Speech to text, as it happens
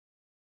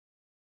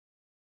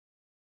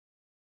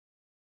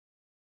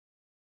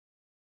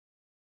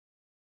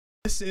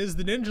This is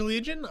the Ninja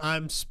Legion.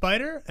 I'm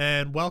Spider,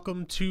 and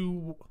welcome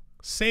to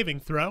Saving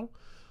Throw,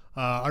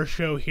 our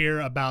show here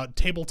about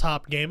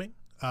tabletop gaming.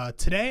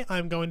 Today,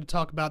 I'm going to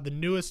talk about the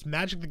newest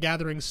Magic the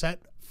Gathering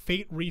set,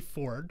 Fate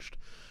ReForged.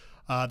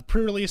 The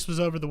pre-release was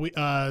over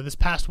this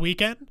past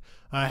weekend.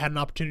 I had an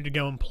opportunity to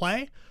go and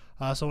play,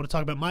 so I want to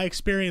talk about my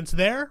experience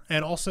there,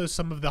 and also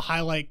some of the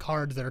highlight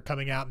cards that are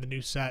coming out in the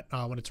new set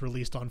when it's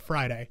released on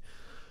Friday.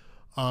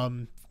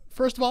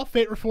 First of all,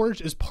 Fate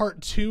ReForged is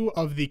part 2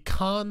 of the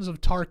Khans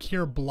of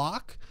Tarkir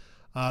block.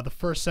 The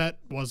first set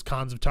was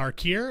Khans of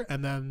Tarkir,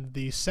 and then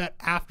the set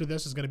after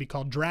this is going to be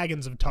called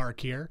Dragons of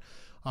Tarkir.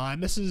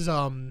 And this is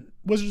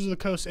Wizards of the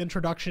Coast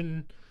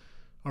introduction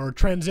or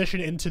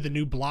transition into the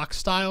new block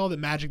style that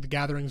Magic the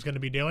Gathering is going to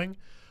be doing.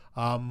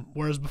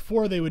 Whereas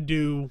before they would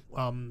do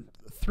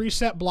 3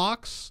 set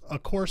blocks, a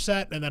core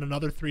set, and then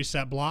another 3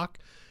 set block,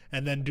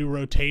 and then do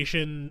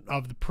rotation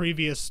of the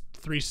previous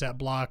 3 set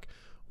block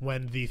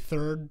when the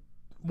third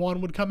one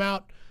would come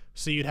out.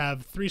 So you'd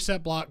have 3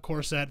 set block,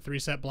 core set, 3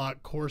 set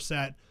block, core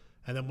set,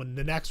 and then when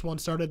the next one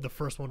started, the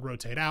first one would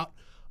rotate out.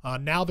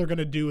 Now they're going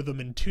to do them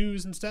in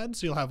 2s instead,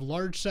 so you'll have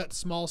large set,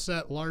 small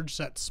set, large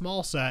set,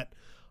 small set,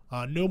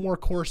 no more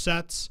core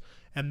sets,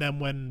 and then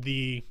when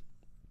the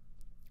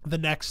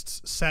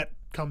next set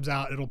comes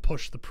out, it'll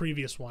push the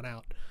previous one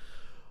out.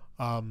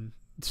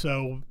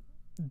 So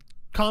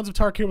Khans of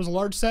Tarkir was a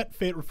large set.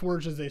 Fate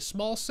ReForged is a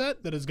small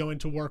set that is going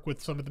to work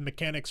with some of the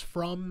mechanics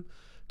from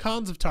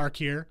Khans of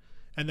Tarkir.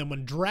 And then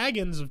when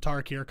Dragons of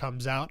Tarkir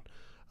comes out,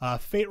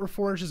 Fate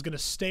ReForged is going to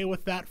stay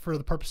with that for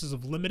the purposes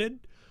of limited.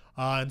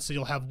 And so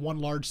you'll have 1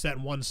 large set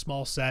and 1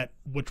 small set,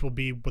 which will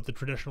be what the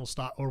traditional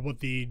style or what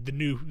the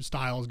new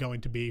style is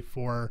going to be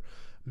for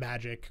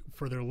Magic,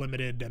 for their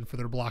limited and for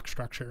their block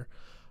structure.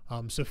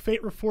 So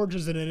Fate ReForged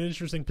is in an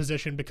interesting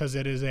position because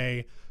it is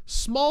a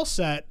small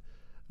set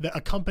that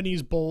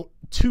accompanies both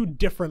 2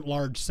 different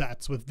large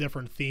sets with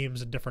different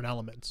themes and different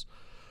elements.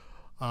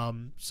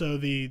 So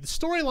the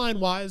storyline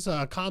wise,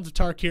 Khans of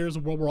Tarkir is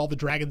a world where all the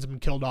dragons have been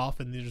killed off,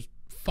 and there's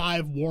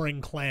 5 warring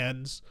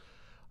clans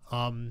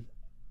that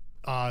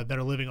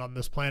are living on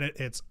this planet.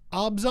 It's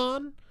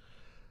Abzan,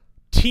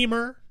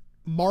 Temur,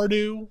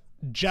 Mardu,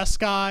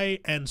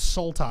 Jeskai, and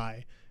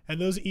Sultai. And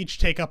those each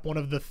take up one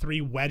of the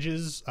 3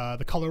 wedges,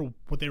 the color,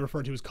 what they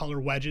refer to as color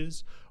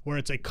wedges, where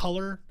it's a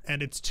color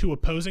and it's 2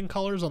 opposing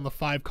colors on the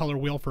 5-color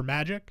wheel for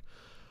Magic.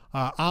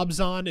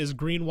 Abzan is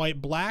green,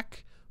 white,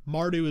 black.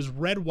 Mardu is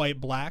red,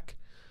 white, black.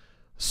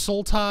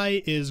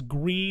 Sultai is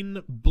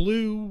green,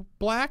 blue,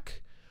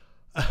 black.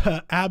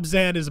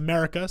 Abzan is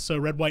America, so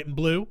red, white, and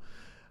blue.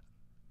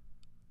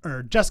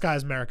 Or Jeskai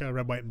is America,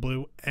 red, white, and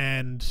blue.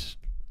 And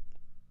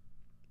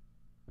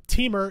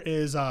Temur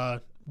is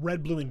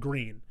red, blue, and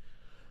green.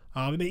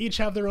 They each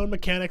have their own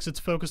mechanics. It's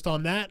focused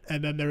on that.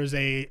 And then there's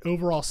a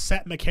overall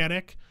set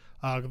mechanic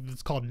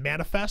that's called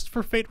Manifest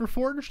for Fate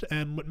ReForged.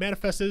 And what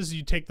Manifest is,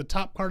 you take the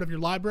top card of your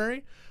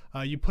library,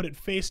 you put it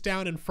face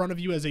down in front of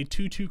you as a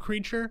 2/2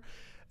 creature.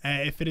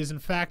 If it is in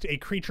fact a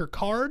creature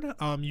card,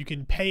 you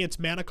can pay its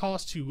mana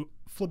cost to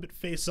flip it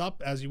face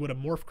up as you would a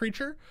morph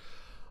creature.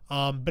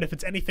 But if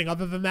it's anything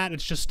other than that,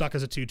 it's just stuck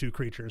as a 2/2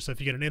 creature. So if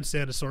you get an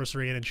instant, a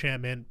sorcery, an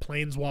enchantment,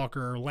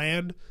 planeswalker, or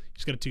land, you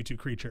just get a 2/2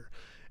 creature.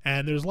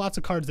 And there's lots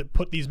of cards that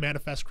put these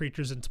manifest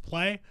creatures into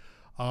play.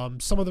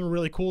 Some of them are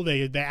really cool.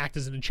 They act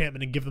as an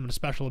enchantment and give them a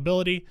special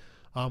ability,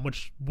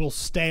 which will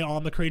stay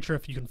on the creature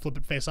if you can flip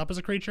it face up as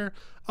a creature.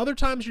 Other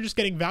times you're just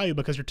getting value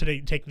because you're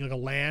taking like a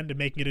land and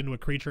making it into a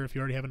creature if you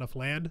already have enough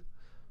land.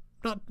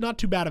 Not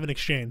too bad of an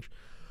exchange.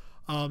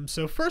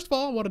 So first of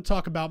all, I want to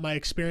talk about my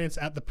experience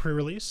at the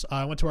pre-release.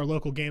 I went to our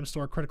local game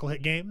store, Critical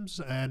Hit Games,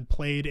 and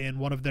played in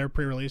one of their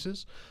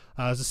pre-releases.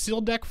 It was a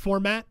sealed deck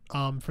format.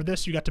 For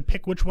this, you got to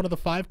pick which one of the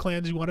 5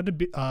 clans you wanted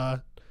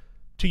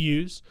to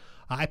use.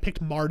 I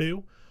picked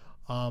Mardu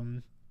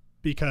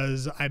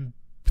because I'm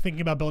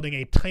thinking about building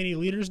a tiny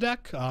leaders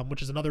deck,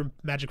 which is another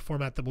Magic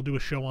format that we'll do a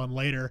show on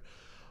later.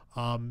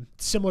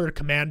 Similar to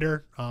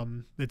Commander,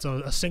 it's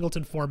a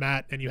singleton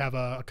format, and you have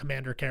a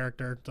commander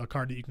character, a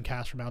card that you can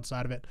cast from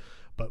outside of it.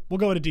 But we'll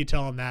go into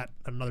detail on that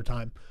at another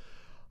time.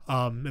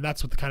 And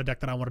that's what the kind of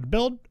deck that I wanted to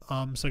build.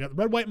 So I got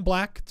red, white, and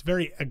black. It's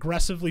very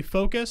aggressively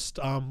focused.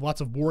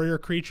 Lots of warrior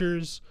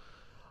creatures.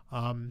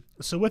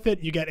 So with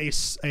it, you get a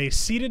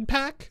seeded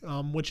pack,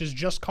 which is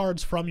just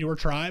cards from your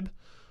tribe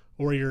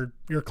or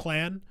your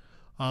clan.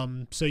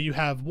 So you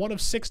have one of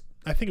 6.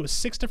 I think it was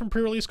 6 different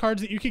pre-release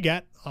cards that you could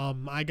get.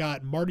 I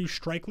got Mardu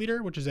Strike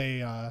Leader, which is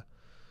a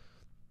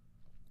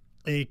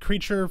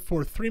creature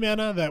for 3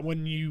 mana that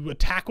when you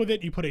attack with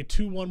it, you put a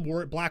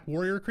 2/1 black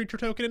warrior creature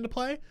token into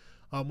play,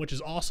 which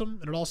is awesome.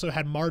 And it also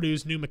had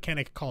Mardu's new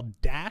mechanic called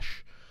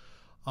Dash.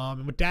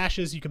 And what Dash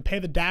is, you can pay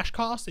the dash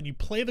cost and you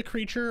play the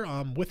creature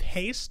with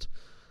haste.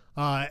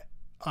 And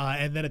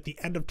then at the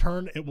end of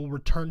turn, it will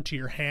return to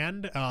your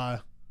hand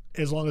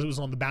as long as it was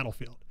on the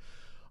battlefield.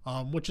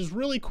 Which is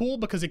really cool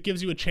because it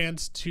gives you a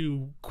chance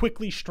to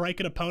quickly strike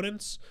at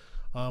opponents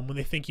when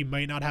they think you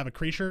might not have a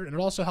creature, and it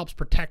also helps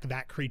protect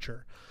that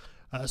creature.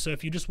 So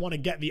if you just want to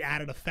get the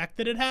added effect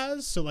that it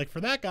has, so like for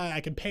that guy,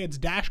 I can pay its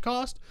dash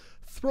cost,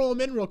 throw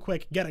him in real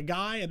quick, get a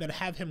guy, and then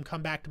have him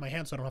come back to my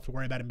hand so I don't have to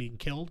worry about him being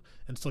killed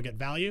and still get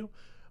value.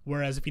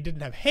 Whereas if he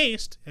didn't have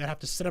haste, I'd have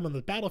to sit him on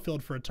the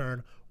battlefield for a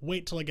turn,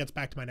 wait till it gets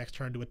back to my next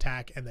turn to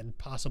attack, and then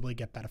possibly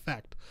get that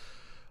effect.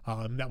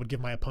 That would give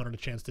my opponent a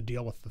chance to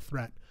deal with the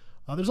threat.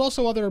 There's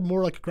also other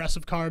more like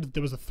aggressive cards.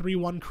 There was a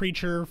 3/1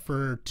 creature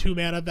for 2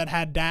 mana that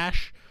had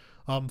dash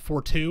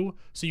for 2,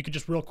 so you could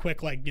just real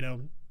quick, like, you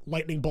know,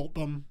 lightning bolt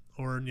them,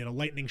 or, you know,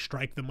 lightning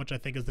strike them, which I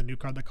think is the new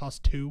card that costs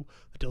 2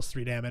 that deals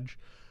 3 damage.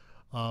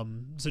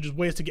 So just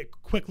ways to get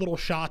quick little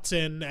shots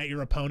in at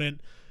your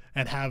opponent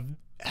and have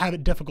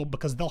it difficult,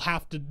 because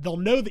they'll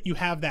know that you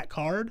have that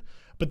card,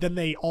 but then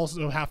they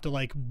also have to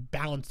like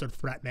balance their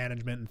threat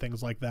management and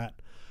things like that.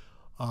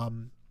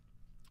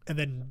 And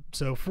then,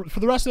 so for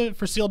the rest of it,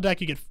 for sealed deck,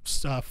 you get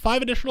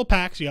 5 additional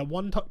packs. You got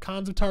 1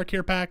 Cons of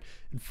Tarkir pack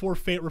and 4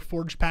 Fate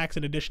ReForged packs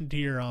in addition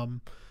to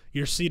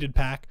your seeded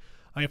pack.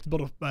 You have to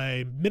build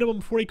a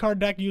minimum 40 card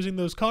deck using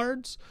those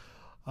cards,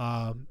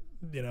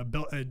 you know,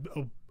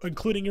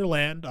 including your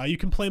land. You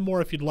can play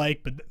more if you'd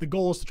like, but the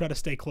goal is to try to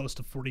stay close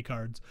to 40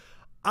 cards.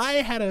 I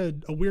had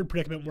a weird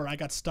predicament where I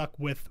got stuck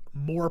with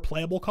more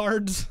playable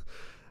cards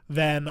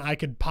than I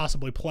could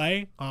possibly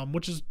play,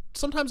 which is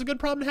sometimes a good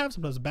problem to have,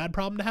 sometimes a bad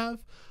problem to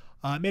have.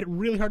 It made it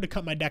really hard to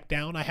cut my deck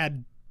down. I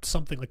had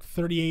something like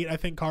 38, I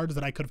think, cards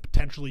that I could have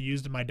potentially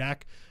used in my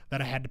deck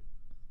that I had to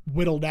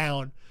whittle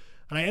down.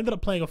 And I ended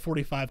up playing a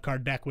 45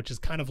 card deck, which is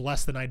kind of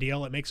less than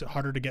ideal. It makes it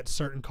harder to get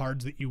certain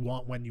cards that you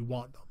want when you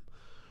want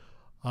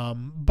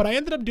them. But I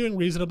ended up doing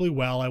reasonably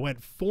well. I went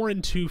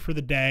 4-2 for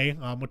the day,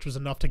 which was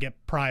enough to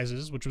get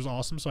prizes, which was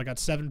awesome. So I got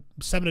seven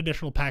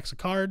additional packs of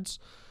cards,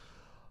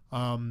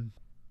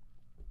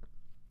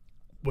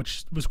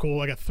 which was cool.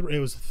 I got it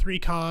was 3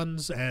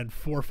 Cons and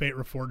 4 Fate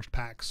ReForged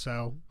packs,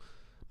 so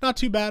not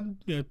too bad.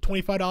 You know,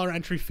 $25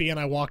 entry fee, and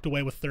I walked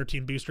away with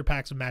 13 booster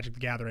packs of Magic the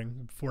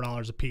Gathering.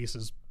 $4 a piece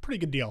is a pretty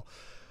good deal.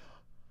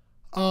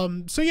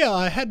 So yeah,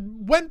 I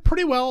went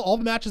pretty well. All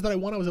the matches that I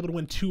won, I was able to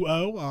win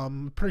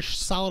 2-0. Pretty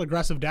solid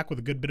aggressive deck with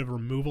a good bit of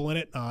removal in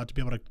it to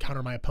be able to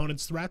counter my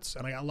opponent's threats,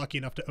 and I got lucky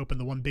enough to open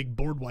the one big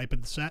board wipe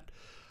in the set,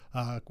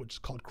 which is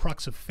called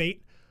Crux of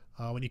Fate.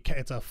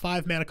 It's a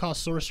 5 mana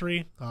cost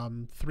sorcery,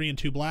 3 and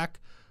 2 black.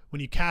 When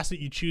you cast it,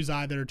 you choose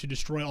either to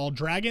destroy all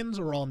dragons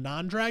or all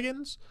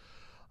non-dragons,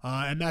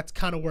 and that's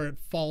kind of where it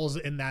falls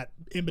in that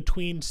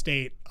in-between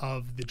state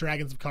of the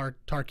Dragons of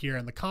Tarkir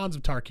and the Cons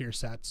of Tarkir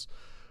sets,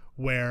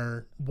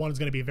 where one is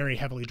going to be very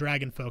heavily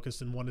dragon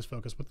focused and one is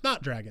focused with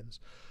not dragons.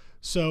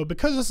 So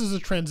because this is a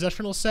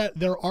transitional set,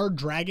 there are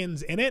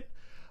dragons in it,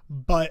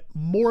 but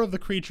more of the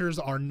creatures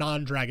are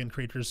non-dragon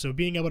creatures, so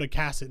being able to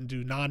cast it and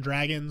do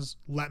non-dragons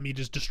let me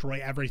just destroy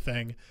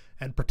everything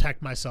and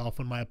protect myself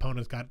when my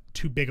opponent's got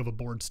too big of a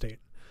board state.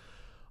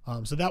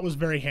 So that was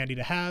very handy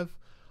to have.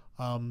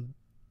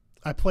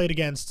 I played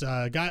against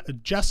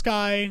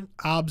Jeskai,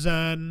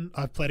 Abzan.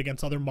 I've played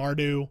against other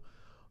Mardu.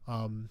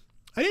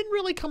 I didn't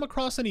really come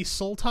across any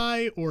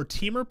Sultai or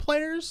Temur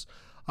players.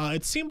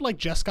 It seemed like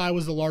Jeskai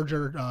was the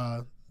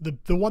larger,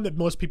 the one that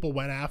most people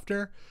went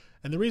after.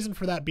 And the reason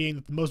for that being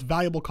that the most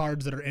valuable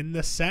cards that are in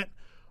this set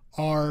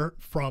are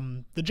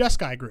from the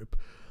Jeskai group.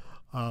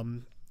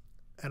 And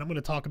I'm going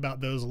to talk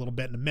about those a little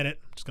bit in a minute.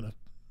 I'm just going to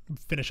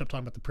finish up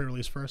talking about the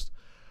pre-release first.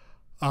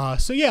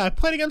 So yeah, I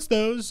played against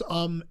those.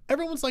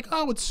 Everyone's like,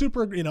 oh, it's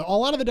super, you know, a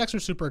lot of the decks are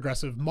super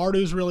aggressive.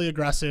 Mardu's really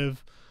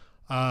aggressive.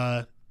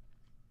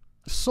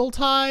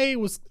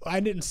 Sultai I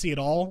didn't see it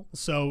all.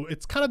 So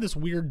it's kind of this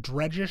weird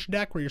dredgish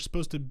deck where you're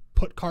supposed to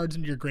put cards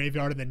into your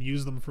graveyard and then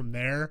use them from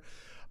there.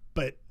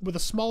 But with a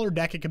smaller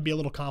deck, it can be a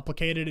little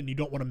complicated, and you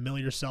don't want to mill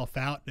yourself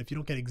out. And if you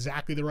don't get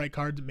exactly the right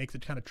cards, it makes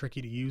it kind of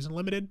tricky to use in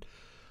Limited.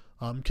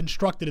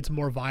 Constructed, it's a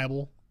more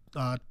viable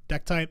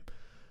deck type.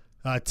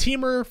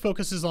 Temur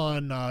focuses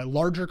on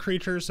larger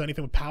creatures, so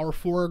anything with power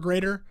 4 or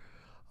greater.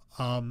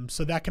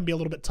 So that can be a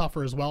little bit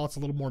tougher as well. It's a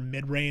little more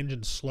mid-range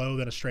and slow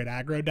than a straight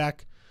aggro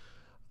deck.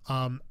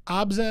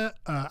 Abzan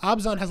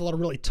has a lot of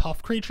really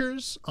tough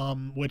creatures,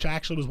 which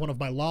actually was one of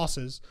my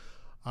losses.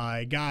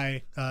 The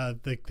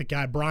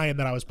guy Brian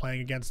that I was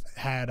playing against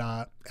had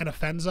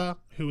Anafenza,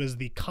 who is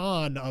the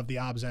Khan of the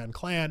Abzan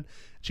clan.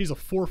 She's a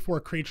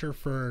 4/4 creature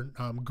for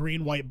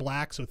green, white,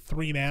 black, so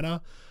 3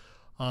 mana.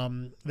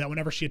 That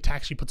whenever she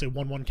attacks, she puts a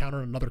 1/1 counter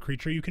on another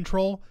creature you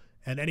control,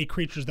 and any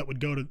creatures that would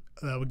go to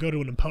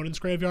an opponent's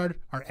graveyard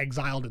are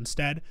exiled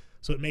instead.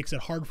 So it makes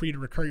it hard for you to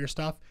recur your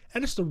stuff,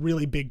 and it's a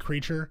really big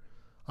creature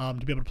to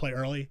be able to play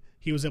early.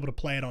 He was able to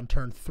play it on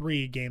turn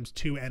 3, games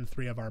 2 and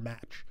 3 of our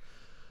match.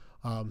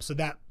 So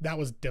that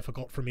was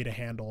difficult for me to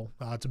handle.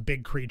 It's a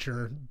big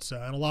creature,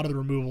 and a lot of the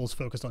removals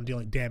focused on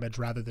dealing damage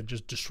rather than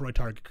just destroy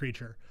target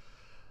creature.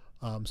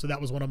 So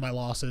that was one of my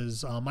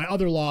losses. My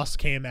other loss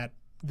came at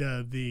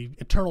the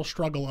eternal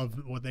struggle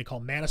of what they call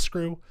mana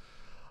screw.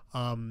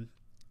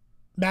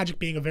 Magic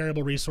being a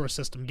variable resource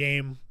system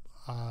game,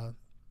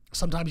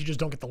 sometimes you just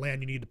don't get the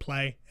land you need to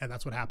play, and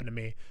that's what happened to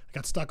me. I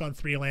got stuck on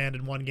 3 land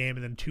in one game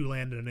and then 2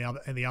 land in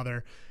the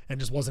other, and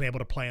just wasn't able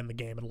to play in the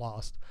game and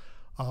lost.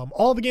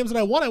 All the games that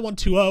I won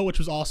 2-0, which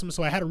was awesome.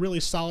 So I had a really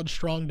solid,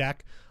 strong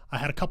deck. I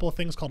had a couple of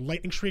things called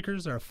Lightning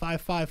Shriekers. They're a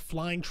 5/5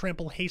 flying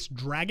trample haste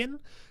dragon.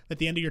 At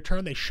the end of your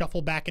turn, they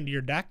shuffle back into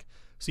your deck.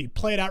 So you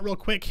play it out real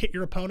quick, hit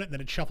your opponent, and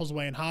then it shuffles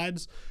away and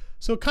hides.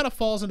 So it kind of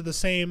falls into the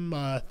same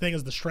thing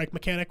as the strike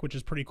mechanic, which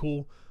is pretty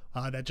cool.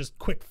 That just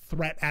quick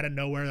threat out of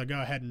nowhere. They'll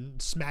go ahead and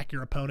smack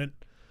your opponent.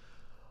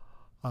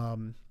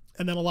 And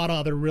then a lot of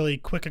other really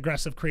quick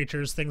aggressive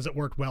creatures, things that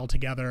work well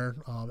together,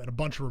 and a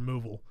bunch of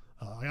removal.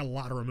 I got a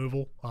lot of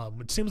removal.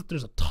 It seems that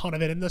there's a ton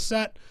of it in this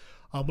set,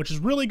 which is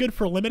really good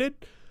for limited.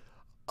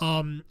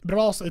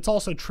 But it's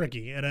also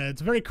tricky, and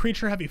it's a very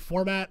creature heavy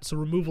format, so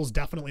removal is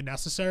definitely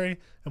necessary.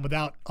 And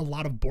without a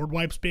lot of board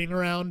wipes being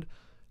around,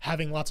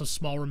 having lots of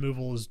small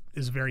removal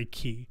is very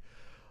key.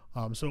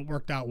 So it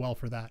worked out well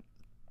for that.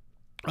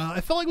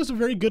 I felt like it was a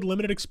very good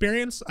limited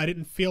experience. I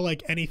didn't feel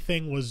like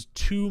anything was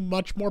too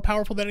much more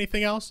powerful than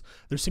anything else.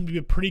 There seemed to be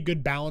a pretty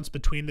good balance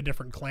between the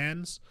different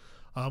clans.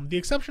 The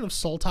exception of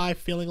Sultai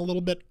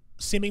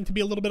seeming to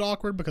be a little bit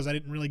awkward because I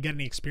didn't really get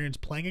any experience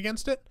playing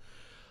against it.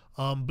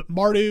 But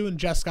Mardu and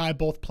Jeskai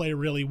both play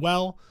really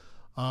well.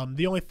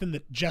 The only thing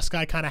that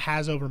Jeskai kind of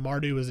has over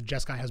Mardu is that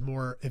Jeskai has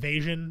more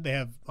evasion. They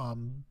have,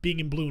 being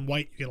in blue and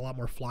white, you get a lot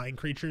more flying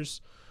creatures,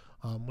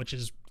 which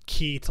is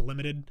key to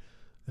limited,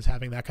 is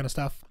having that kind of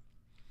stuff.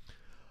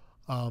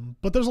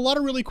 But there's a lot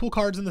of really cool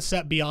cards in the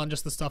set beyond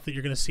just the stuff that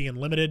you're going to see in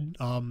limited.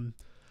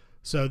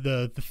 So I'm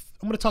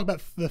going to talk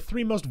about the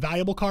 3 most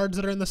valuable cards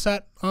that are in the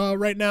set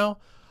right now.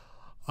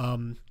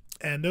 And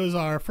those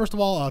are, first of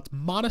all, it's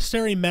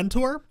Monastery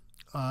Mentor.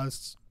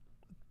 It's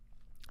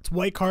a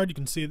white card. You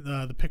can see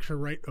the picture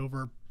right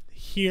over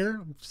here.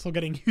 I'm still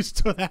getting used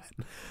to that.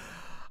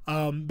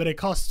 But it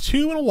costs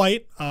 2 and a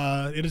white.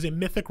 It is a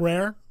mythic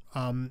rare.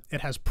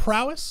 It has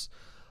Prowess,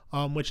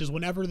 which is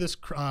whenever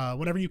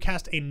you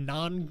cast a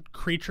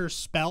non-creature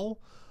spell,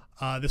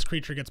 this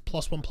creature gets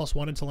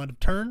 +1/+1 until end of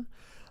turn.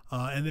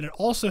 And then it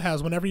also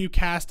has, whenever you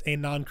cast a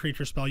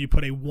non-creature spell, you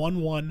put a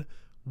 1/1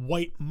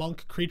 white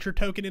monk creature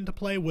token into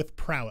play with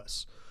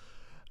Prowess.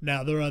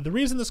 Now, the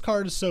reason this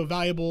card is so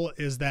valuable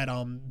is that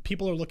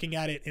people are looking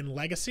at it in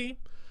Legacy.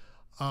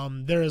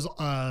 There is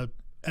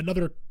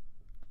another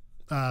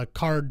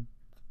card.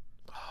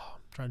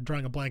 I'm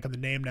drawing a blank on the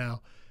name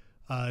now.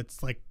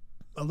 It's like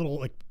a little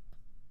like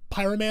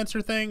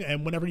Pyromancer thing,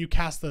 and whenever you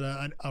cast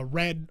a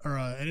red or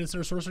an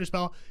instant or sorcery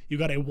spell, you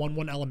got a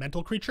 1/1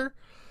 elemental creature.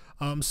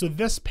 So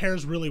this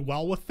pairs really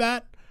well with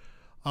that.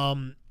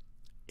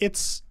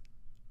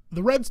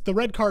 The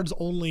red card's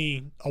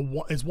only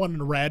is 1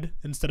 in a red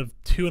instead of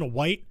 2 in a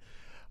white,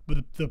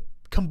 but the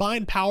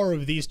combined power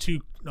of these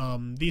two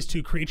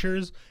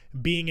creatures,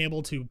 being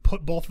able to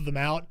put both of them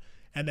out,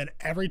 and then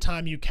every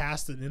time you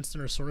cast an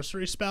instant or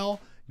sorcery spell,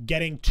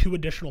 getting 2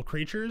 additional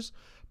creatures,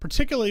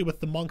 particularly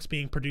with the monks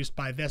being produced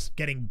by this,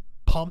 getting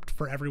pumped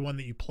for everyone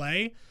that you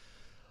play,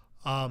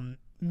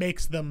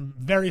 makes them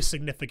very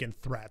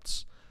significant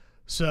threats.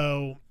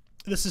 So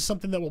this is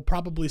something that we'll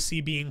probably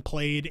see being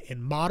played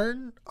in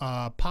Modern,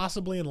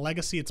 possibly in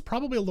Legacy. It's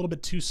probably a little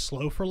bit too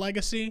slow for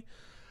Legacy,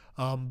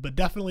 but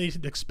definitely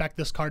expect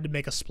this card to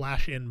make a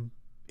splash in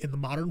the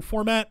Modern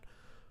format.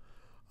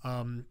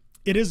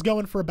 It is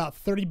going for about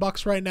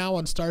 $30 right now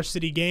on Star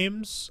City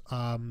Games.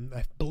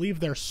 I believe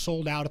they're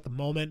sold out at the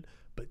moment,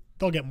 but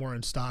they'll get more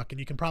in stock, and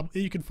you can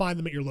find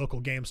them at your local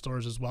game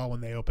stores as well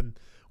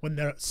when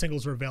their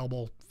singles are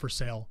available for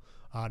sale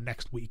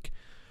next week.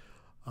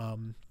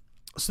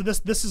 So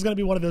this is going to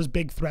be one of those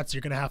big threats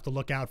you're going to have to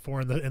look out for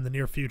in the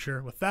near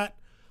future. With that,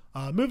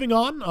 moving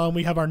on,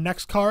 we have our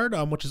next card,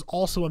 which is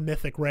also a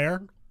mythic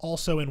rare,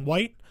 also in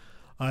white.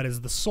 It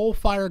is the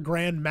Soulfire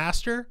Grand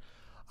Master,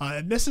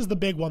 and this is the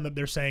big one that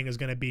they're saying is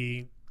going to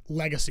be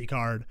Legacy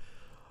card,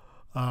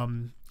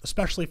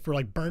 especially for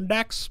like burn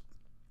decks.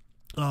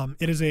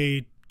 It is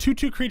a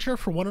 2/2 creature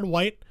for 1 in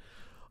white.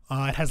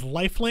 It has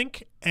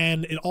lifelink,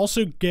 and it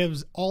also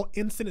gives all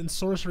instant and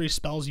sorcery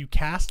spells you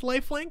cast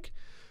lifelink.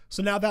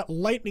 So now that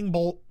lightning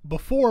bolt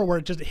before, where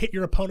it just hit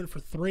your opponent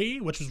for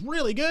 3, which was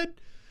really good,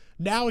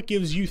 now it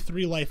gives you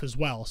 3 life as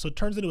well. So it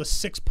turns into a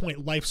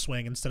 6-point life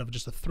swing instead of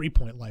just a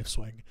 3-point life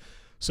swing.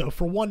 So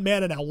for 1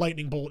 mana now,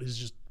 lightning bolt is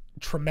just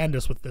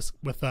tremendous with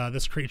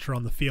this creature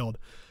on the field.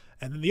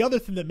 And then the other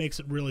thing that makes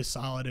it really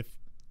solid, if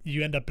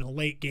you end up in a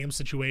late game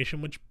situation,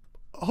 which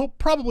I hope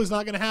probably is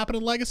not going to happen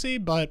in Legacy,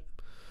 but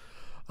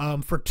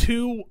for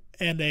 2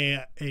 and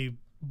a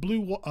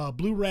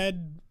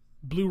blue-red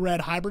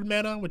hybrid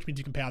mana, which means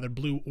you can pay either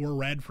blue or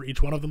red for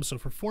each one of them. So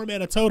for 4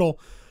 mana total,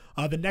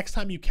 the next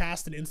time you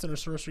cast an instant or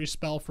sorcery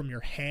spell from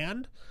your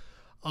hand,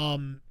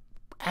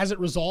 as it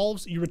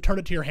resolves, you return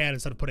it to your hand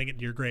instead of putting it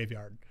into your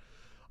graveyard.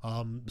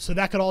 So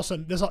that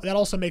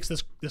also makes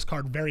this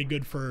card very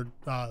good for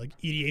like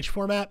EDH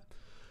format,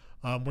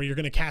 where you're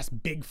going to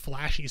cast big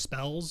flashy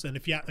spells, and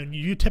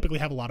you typically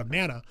have a lot of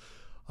mana.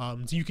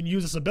 So you can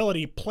use this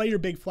ability, play your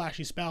big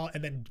flashy spell,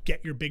 and then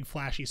get your big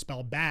flashy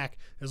spell back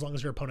as long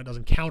as your opponent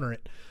doesn't counter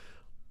it,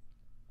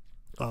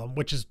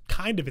 which is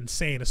kind of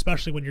insane,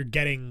 especially when you're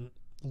getting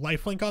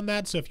lifelink on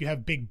that. So if you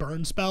have big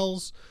burn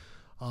spells,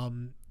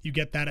 you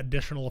get that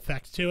additional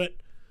effect to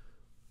it.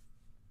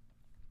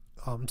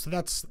 So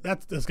that's going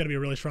to be a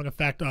really strong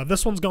effect.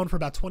 This one's going for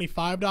about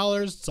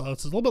 $25, so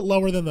it's a little bit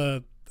lower than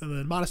the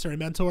Monastery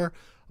Mentor,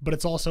 but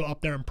it's also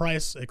up there in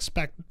price.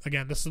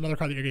 Again, this is another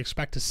card that you're going to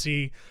expect to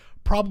see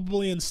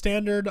probably in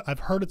Standard.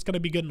 I've heard it's going to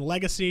be good in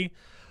Legacy.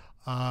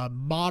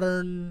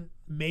 Modern,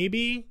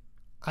 maybe.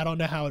 I don't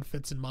know how it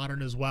fits in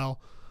Modern as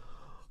well.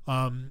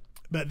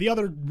 But the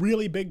other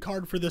really big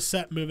card for this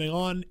set, moving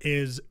on,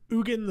 is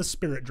Ugin the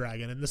Spirit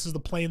Dragon, and this is the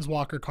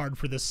Planeswalker card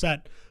for this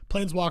set.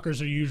 Planeswalkers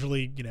are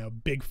usually, you know,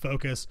 big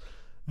focus.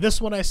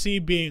 This one I see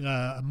being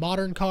a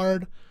Modern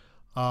card,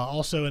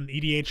 also an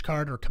EDH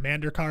card or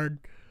Commander card.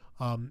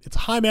 It's a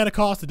high mana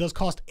cost. It does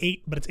cost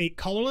 8, but it's 8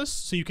 colorless,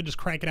 so you can just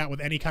crank it out with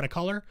any kind of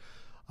color.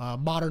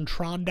 Modern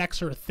Tron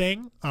decks are a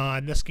thing,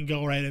 and this can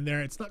go right in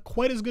there. It's not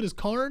quite as good as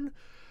Karn,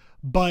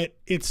 but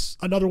it's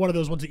another one of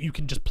those ones that you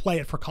can just play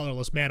it for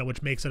colorless mana,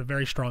 which makes it a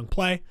very strong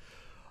play.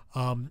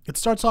 It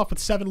starts off with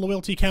 7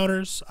 loyalty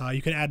counters.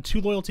 You can add 2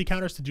 loyalty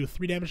counters to do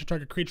 3 damage to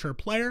target creature or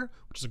player,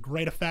 which is a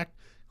great effect.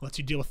 It lets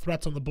you deal with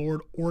threats on the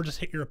board or just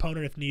hit your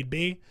opponent if need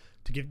be,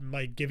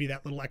 might give you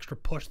that little extra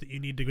push that you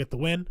need to get the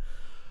win.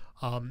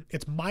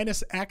 Its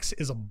 -X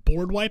is a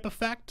board wipe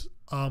effect,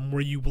 where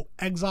you will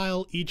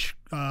exile each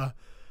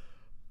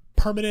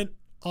permanent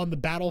on the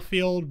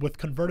battlefield with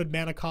converted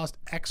mana cost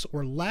X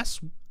or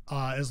less,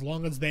 as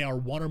long as they are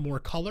 1 or more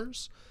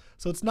colors.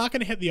 So it's not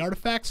going to hit the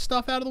artifact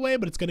stuff out of the way,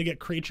 but it's going to get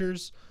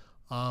creatures.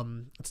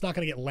 It's not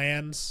going to get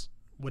lands,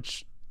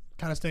 which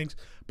kind of stinks.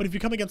 But if you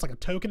come against like a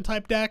token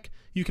type deck,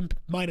 you can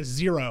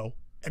 -0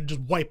 and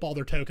just wipe all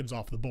their tokens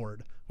off the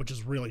board, which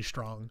is really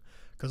strong,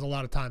 because a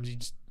lot of times you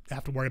just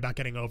have to worry about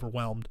getting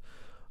overwhelmed.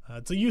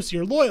 It's a use of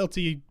your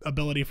loyalty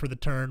ability for the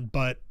turn,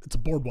 but it's a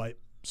board wipe,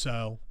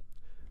 so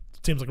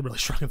it seems like a really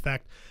strong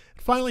effect.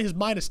 And finally, his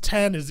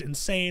 -10 is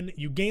insane.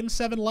 You gain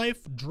 7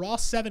 life, draw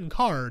 7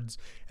 cards,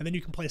 and then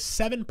you can play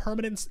 7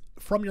 permanents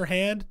from your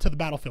hand to the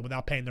battlefield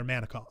without paying their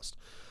mana cost.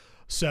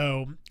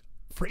 So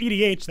for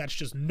EDH, that's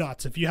just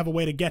nuts. If you have a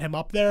way to get him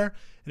up there,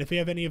 and if you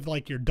have any of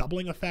like your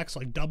doubling effects,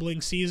 like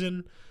doubling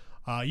season,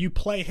 you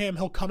play him,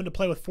 he'll come into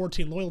play with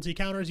 14 loyalty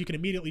counters. You can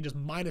immediately just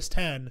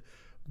 -10,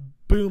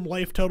 boom,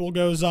 life total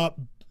goes up,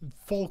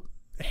 full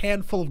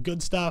handful of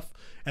good stuff,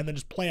 and then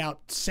just play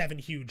out 7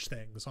 huge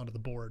things onto the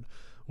board,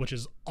 which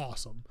is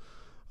awesome.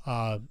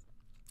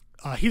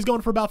 He's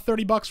going for about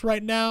 $30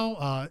 right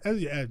now.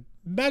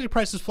 Magic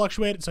prices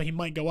fluctuate, so he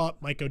might go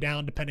up, might go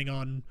down, depending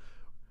on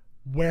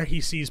where he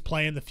sees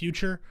play in the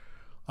future.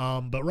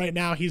 But right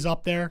now he's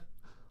up there,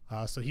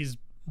 so he's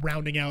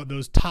rounding out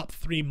those top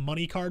 3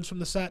 money cards from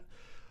the set.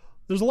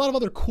 There's a lot of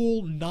other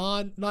cool,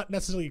 not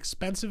necessarily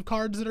expensive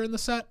cards that are in the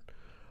set.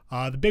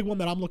 The big one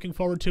that I'm looking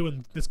forward to,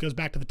 and this goes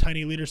back to the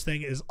Tiny Leaders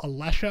thing, is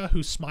Alesha,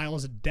 who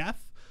smiles at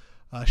death.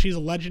 She's a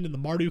legend in the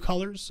Mardu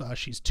colors.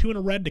 She's 2 and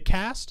a red to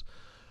cast.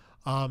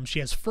 She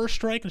has first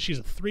strike, and she's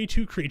a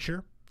 3/2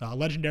 creature,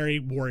 legendary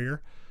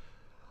warrior.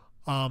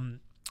 And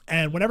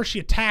whenever she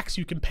attacks,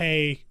 you can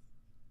pay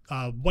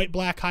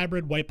white-black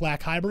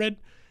hybrid,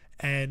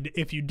 and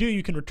if you do,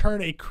 you can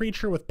return a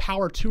creature with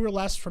power 2 or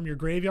less from your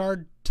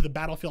graveyard to the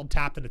battlefield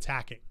tapped and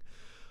attacking.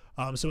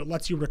 So it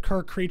lets you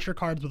recur creature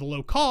cards with a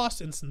low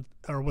cost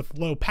or with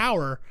low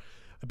power,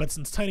 but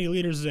since Tiny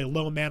Leaders is a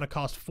low mana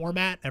cost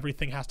format,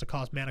 everything has to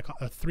cost mana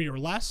 3 or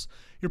less.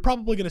 You're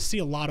probably going to see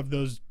a lot of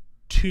those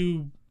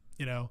 2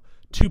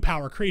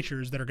 power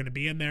creatures that are going to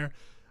be in there,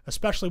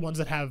 especially ones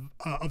that have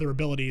other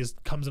abilities,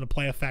 comes into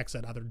play effects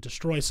that either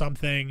destroy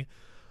something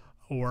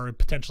or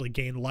potentially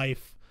gain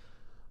life,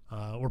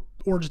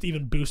 or just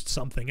even boost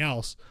something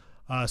else.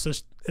 So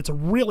it's a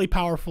really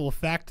powerful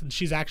effect, and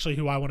she's actually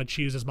who I want to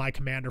choose as my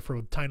commander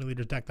for the Tiny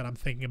Leaders deck that I'm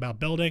thinking about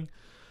building.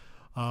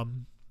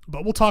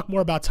 But we'll talk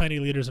more about Tiny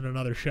Leaders in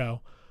another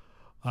show.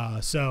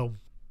 So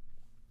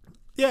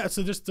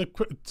just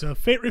so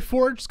Fate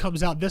ReForged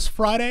comes out this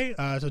Friday,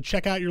 so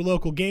check out your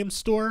local game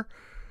store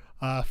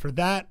for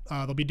that.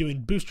 They'll be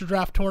doing booster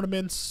draft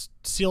tournaments,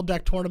 sealed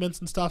deck tournaments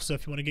and stuff, so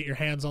if you want to get your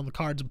hands on the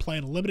cards and play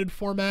in a limited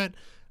format,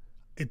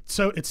 it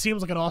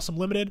seems like an awesome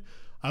limited.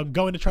 I'm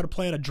going to try to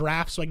play in a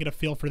draft so I can get a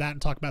feel for that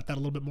and talk about that a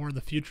little bit more in the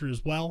future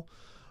as well.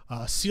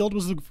 Sealed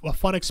was a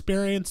fun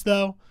experience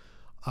though,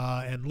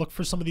 and look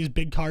for some of these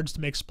big cards to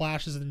make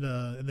splashes in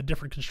the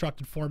different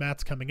constructed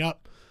formats coming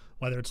up,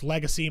 whether it's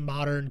Legacy,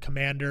 Modern,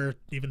 Commander,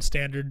 even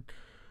Standard.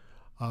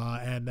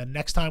 And then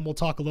next time we'll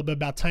talk a little bit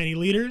about Tiny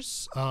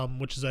Leaders,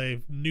 which is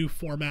a new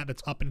format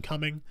that's up and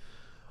coming.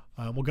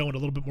 We'll go into a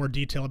little bit more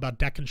detail about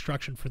deck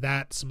construction for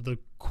that, some of the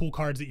cool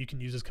cards that you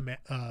can use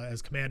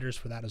as commanders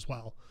for that as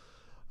well.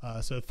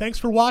 So thanks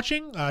for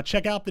watching.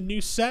 Check out the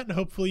new set, and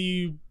hopefully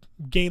you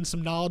gain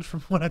some knowledge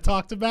from what I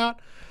talked about.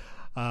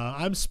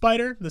 I'm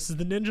Spider. This is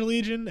the Ninja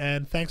Legion,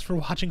 and thanks for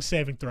watching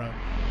Saving Throw.